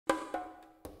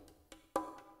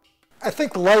I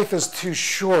think life is too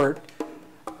short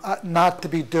not to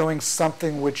be doing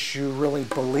something which you really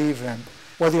believe in.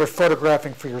 Whether you're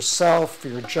photographing for yourself, for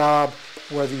your job,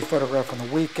 whether you photograph on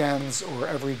the weekends or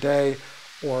every day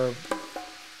or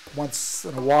once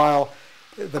in a while,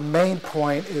 the main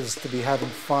point is to be having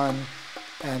fun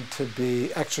and to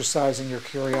be exercising your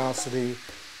curiosity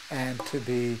and to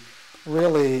be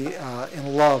really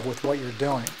in love with what you're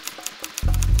doing.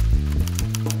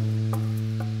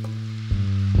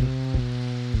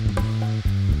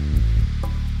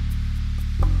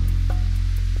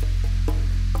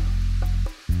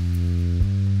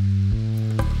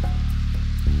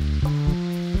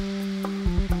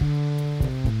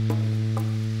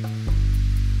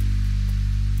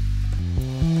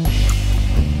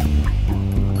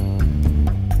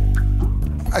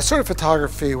 I started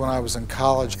photography when I was in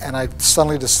college, and I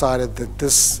suddenly decided that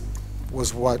this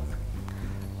was what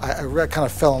I kind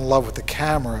of fell in love with the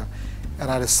camera,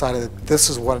 and I decided that this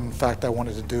is what in fact I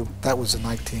wanted to do. That was in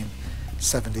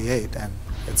 1978, and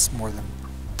it's more than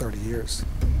 30 years.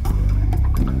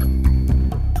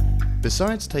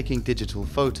 Besides taking digital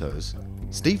photos,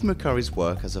 Steve McCurry's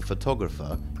work as a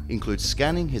photographer includes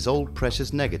scanning his old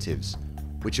precious negatives,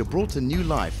 which are brought to new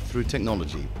life through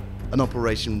technology. An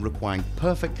operation requiring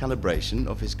perfect calibration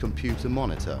of his computer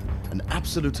monitor and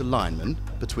absolute alignment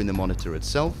between the monitor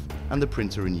itself and the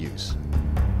printer in use.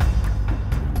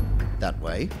 That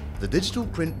way, the digital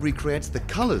print recreates the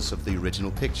colors of the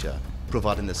original picture,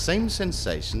 providing the same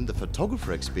sensation the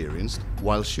photographer experienced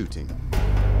while shooting.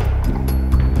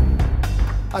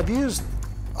 I've used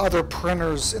other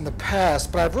printers in the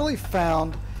past, but I've really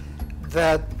found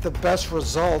that the best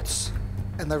results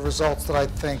and the results that I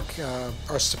think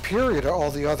are superior to all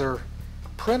the other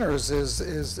printers is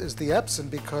the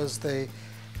Epson, because they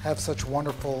have such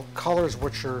wonderful colors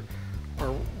which are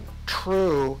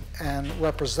true and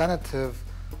representative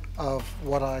of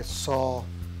what I saw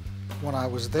when I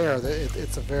was there.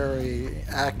 It's a very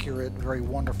accurate, very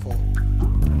wonderful.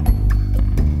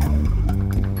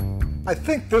 I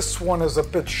think this one is a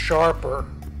bit sharper,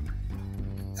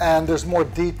 and there's more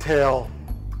detail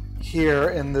here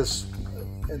in this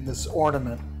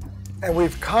ornament. And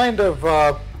we've kind of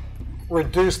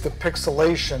reduced the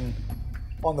pixelation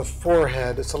on the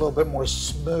forehead. It's a little bit more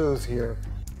smooth here.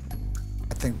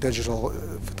 I think digital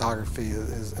photography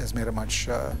has made it much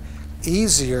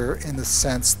easier in the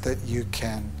sense that you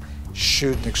can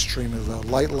shoot an extremely low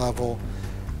light level.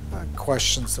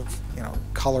 Questions of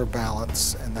color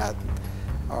balance and that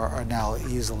are now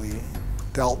easily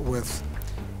dealt with.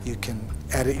 You can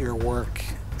edit your work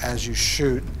as you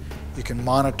shoot. You can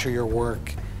monitor your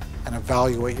work and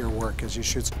evaluate your work as you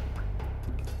shoot.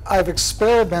 I've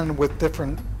experimented with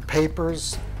different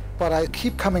papers, but I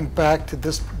keep coming back to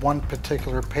this one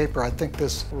particular paper. I think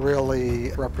this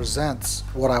really represents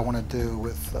what I want to do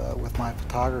with my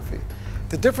photography.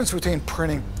 The difference between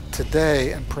printing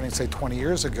today and printing, say, 20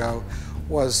 years ago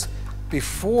was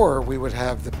before we would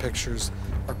have the pictures,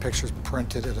 our pictures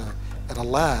printed at a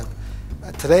lab.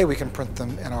 Today we can print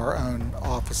them in our own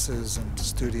offices and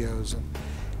studios and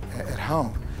at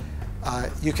home.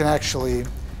 You can actually,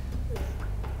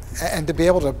 and to be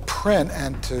able to print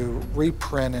and to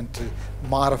reprint and to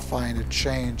modify and to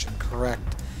change and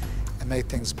correct and make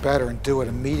things better and do it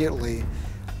immediately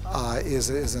is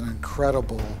an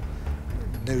incredible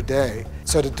new day.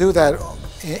 So to do that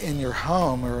in your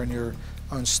home or in your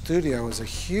own studio is a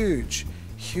huge,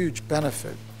 huge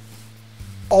benefit.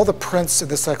 All the prints in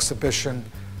this exhibition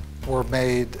were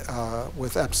made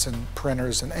with Epson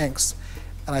printers and inks,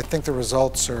 and I think the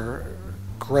results are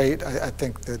great. I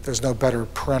think that there's no better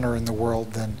printer in the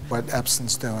world than what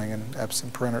Epson's doing and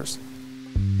Epson printers.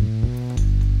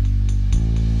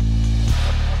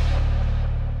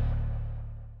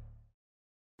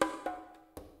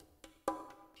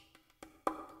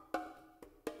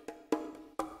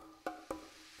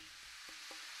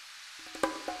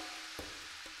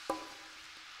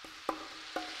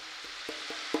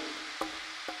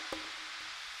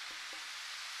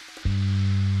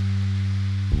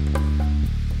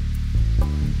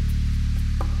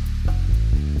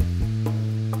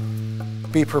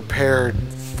 Be prepared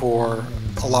for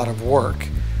a lot of work.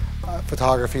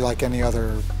 Photography, like any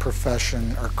other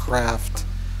profession or craft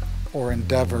or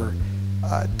endeavor,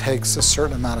 takes a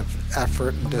certain amount of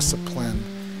effort and discipline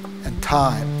and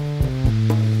time.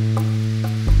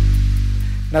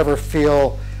 Never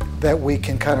feel that we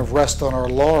can kind of rest on our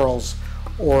laurels,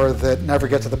 or that never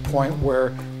get to the point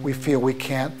where we feel we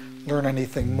can't learn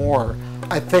anything more.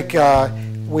 I think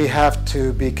we have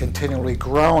to be continually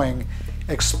growing,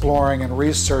 exploring and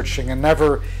researching, and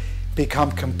never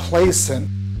become complacent.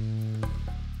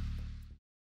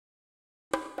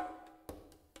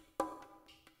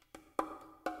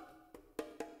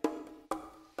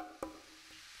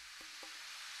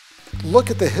 look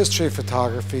at the history of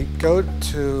photography, go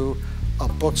to a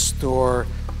bookstore,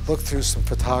 look through some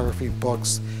photography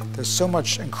books. There's so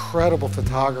much incredible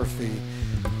photography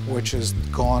which has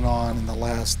gone on in the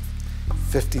last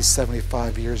 50,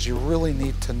 75 years. You really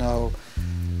need to know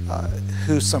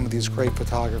who some of these great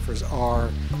photographers are,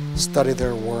 study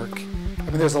their work. I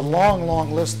mean, there's a long,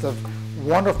 long list of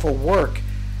wonderful work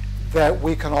that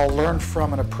we can all learn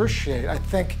from and appreciate. I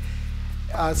think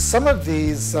some of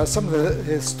the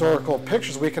historical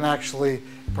pictures, we can actually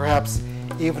perhaps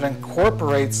even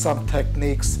incorporate some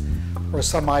techniques or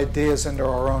some ideas into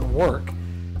our own work.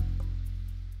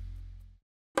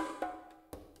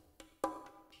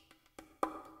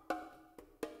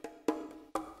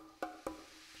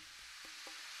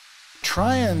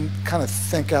 Try and kind of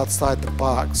think outside the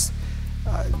box.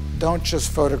 Don't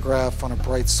just photograph on a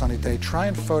bright sunny day. Try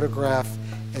and photograph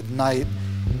at night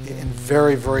in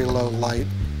very, very low light.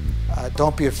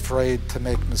 Don't be afraid to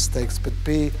make mistakes, but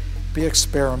be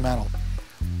experimental.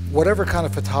 Whatever kind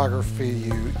of photography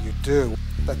you do,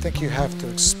 I think you have to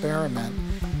experiment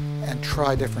and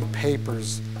try different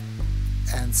papers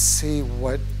and see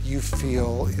what you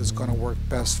feel is going to work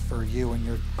best for you and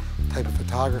your type of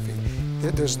photography.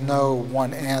 There's no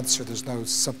one answer, there's no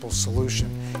simple solution.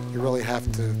 You really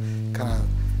have to kind of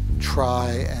try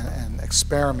and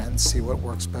experiment and see what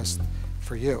works best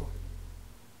for you.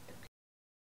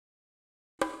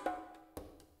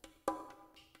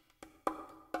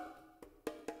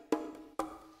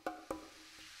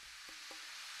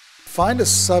 Find a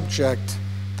subject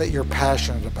that you're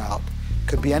passionate about. It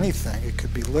could be anything. It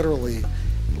could be literally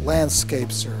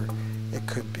landscapes, or it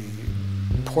could be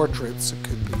portraits, it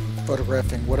could be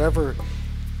photographing, whatever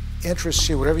interests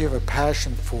you, whatever you have a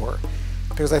passion for.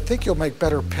 Because I think you'll make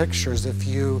better pictures if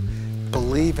you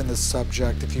believe in the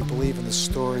subject, if you believe in the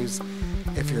stories.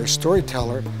 If you're a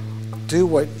storyteller, do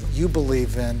what you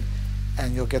believe in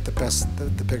and you'll get the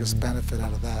biggest benefit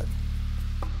out of that.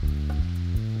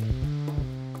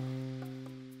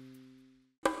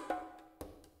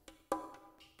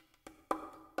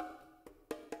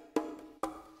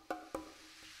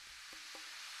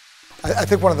 I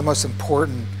think one of the most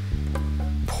important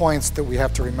points that we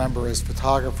have to remember as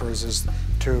photographers is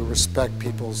to respect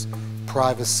people's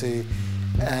privacy,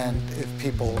 and if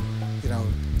people,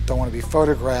 don't want to be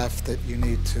photographed, that you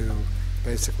need to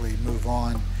basically move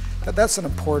on. That's an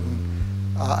important,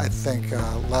 I think,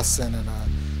 lesson, and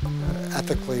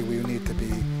ethically we need to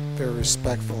be very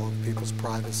respectful of people's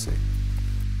privacy.